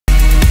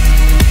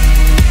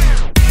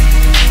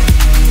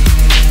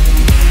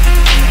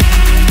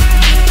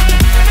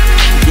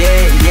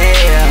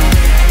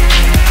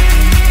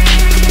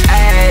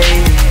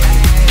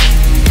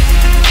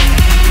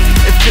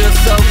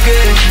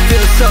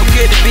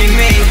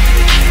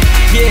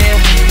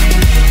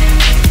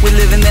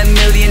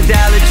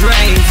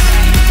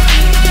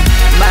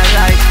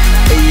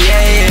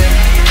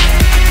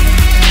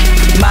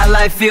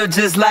life feel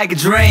just like a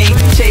dream.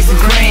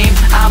 Chasing cream,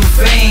 I'm a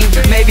fiend.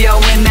 Maybe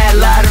I'll win that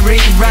lottery.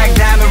 Rock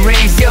diamond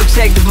rings, yo,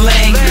 check the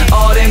bling.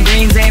 All them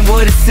greens ain't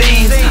what it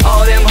seems.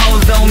 All them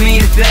hoes don't mean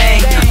a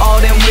thing.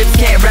 All them whips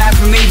can't ride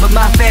for me, but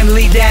my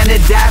family down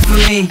to die for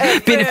me.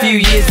 Been a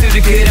few years through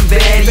the good and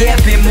bad. Yeah,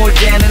 been more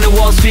down than the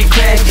Wall Street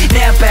crash.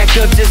 Now back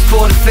up just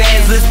for the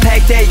fans. Let's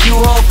pack that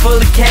U-Haul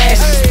full of cash.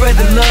 Spread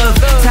the love,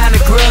 time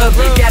to grub.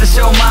 Gotta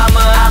show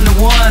mama I'm the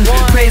one.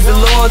 Praise the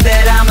Lord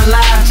that I'm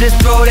alive. Just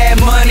throw that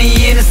money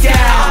in the sky.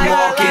 I'm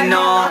walking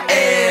on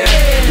air,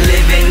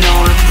 living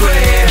on a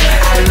prayer.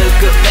 I look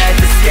up at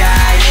the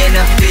sky and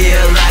I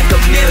feel like a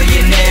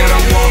millionaire.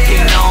 I'm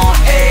walking on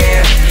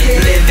air,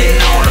 living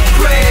on a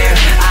prayer.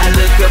 I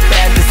look up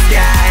at the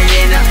sky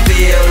and I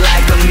feel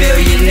like a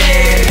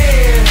millionaire.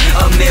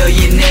 A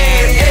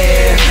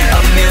millionaire,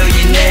 a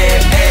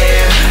millionaire,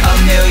 a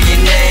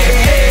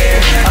millionaire,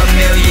 a millionaire, a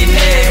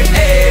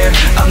millionaire,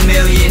 a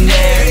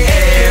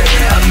millionaire,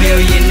 a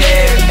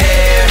millionaire,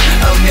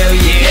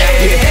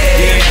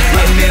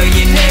 a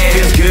millionaire.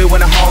 Feels good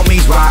when the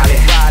homies riding.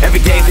 Every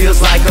day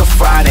feels like a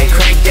Friday.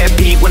 Crank that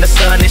beat when the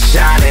sun is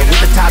shining.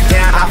 With the top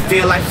down, I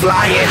feel like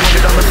flying.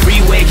 100 on the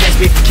freeway, catch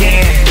me if you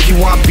can. If you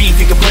want beef,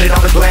 you can put it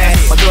on the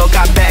glass. My girl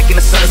got back in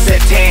the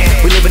sunset tan.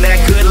 We living that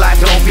good life,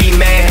 don't be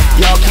mad.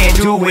 Y'all can't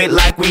do it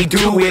like we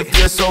do it.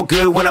 Feels so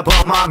good when I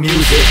bump my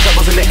music.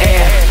 Troubles in the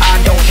air, I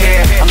don't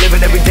care. I'm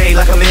living every day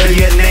like a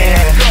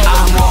millionaire.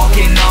 I'm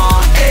walking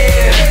on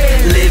air,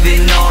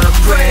 living on a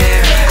prayer.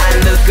 I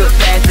look up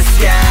at the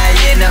sky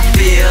and I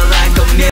feel like